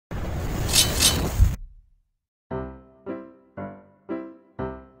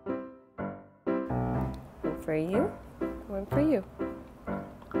for you, one for you.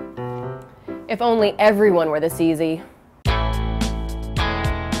 If only everyone were this easy.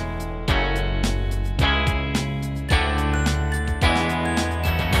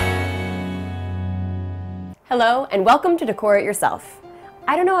 Hello, and welcome to Decor It Yourself.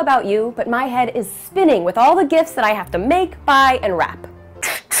 I don't know about you, but my head is spinning with all the gifts that I have to make, buy, and wrap.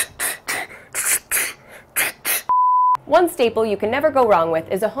 One staple you can never go wrong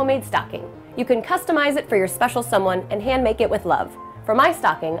with is a homemade stocking. You can customize it for your special someone and hand make it with love. For my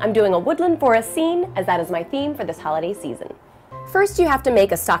stocking, I'm doing a woodland forest scene, as that is my theme for this holiday season. First, you have to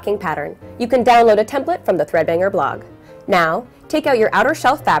make a stocking pattern. You can download a template from the Threadbanger blog. Now, take out your outer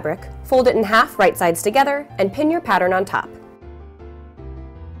shelf fabric, fold it in half right sides together, and pin your pattern on top.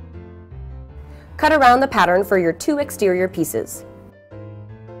 Cut around the pattern for your 2 exterior pieces.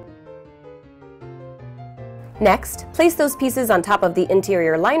 Next, place those pieces on top of the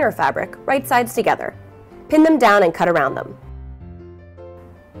interior liner fabric, right sides together. Pin them down and cut around them.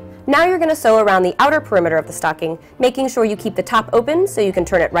 Now you're going to sew around the outer perimeter of the stocking, making sure you keep the top open so you can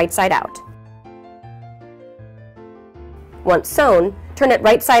turn it right side out. Once sewn, turn it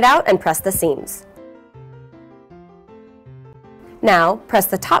right side out and press the seams. Now, press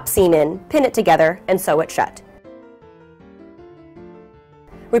the top seam in, pin it together, and sew it shut.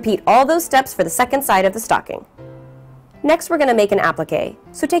 Repeat all those steps for the second side of the stocking. Next, we're going to make an applique,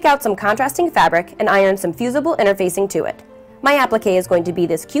 so take out some contrasting fabric and iron some fusible interfacing to it. My applique is going to be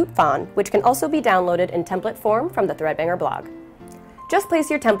this cute fawn, which can also be downloaded in template form from the Threadbanger blog. Just place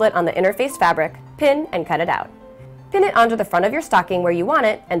your template on the interfaced fabric, pin, and cut it out. Pin it onto the front of your stocking where you want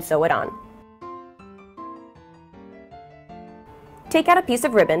it and sew it on. Take out a piece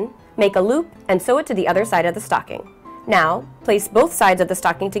of ribbon, make a loop, and sew it to the other side of the stocking. Now, place both sides of the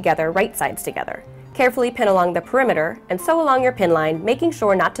stocking together, right sides together. Carefully pin along the perimeter and sew along your pin line, making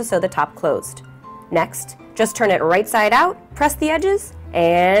sure not to sew the top closed. Next, just turn it right side out, press the edges,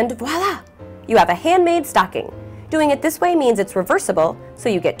 and voila! You have a handmade stocking. Doing it this way means it's reversible, so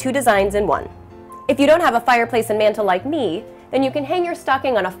you get 2 designs in one. If you don't have a fireplace and mantle like me, then you can hang your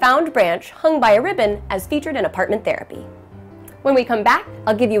stocking on a found branch hung by a ribbon as featured in Apartment Therapy. When we come back,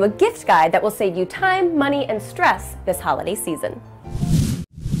 I'll give you a gift guide that will save you time, money, and stress this holiday season.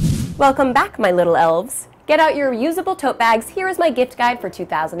 Welcome back, my little elves. Get out your reusable tote bags. Here is my gift guide for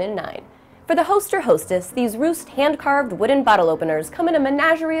 2009. For the host or hostess, these Roost hand-carved wooden bottle openers come in a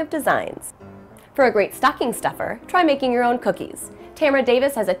menagerie of designs. For a great stocking stuffer, try making your own cookies. Tamra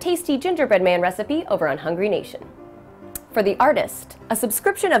Davis has a tasty gingerbread man recipe over on Hungry Nation. For the artist, a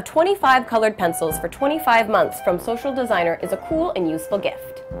subscription of 25 colored pencils for 25 months from Social Designer is a cool and useful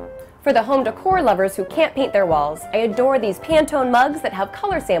gift. For the home decor lovers who can't paint their walls, I adore these Pantone mugs that have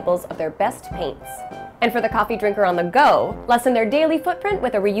color samples of their best paints. And for the coffee drinker on the go, lessen their daily footprint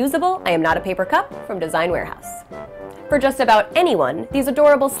with a reusable I Am Not a Paper Cup from Design Warehouse. For just about anyone, these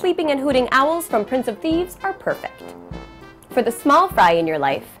adorable sleeping and hooting owls from Prints of Thieves are perfect. For the small fry in your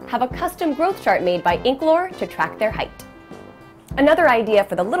life, have a custom growth chart made by Inklore to track their height. Another idea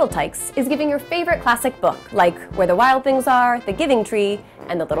for the little tykes is giving your favorite classic book, like Where the Wild Things Are, The Giving Tree,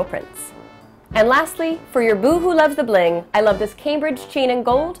 and The Little Prince. And lastly, for your boo who loves the bling, I love this Cambridge chain in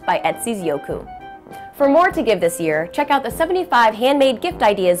gold by Etsy's Yokoo. For more to give this year, check out the 75 handmade gift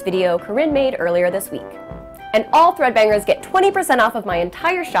ideas video Corinne made earlier this week. And all Threadbangers get 20% off of my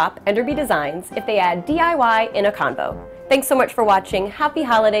entire shop, Enderby Designs, if they add DIY in a convo. Thanks so much for watching, happy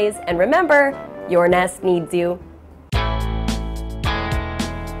holidays, and remember, your nest needs you.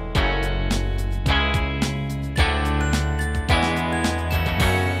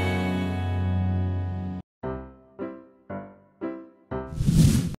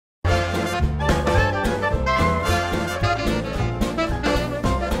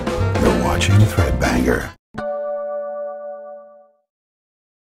 Watching Threadbanger.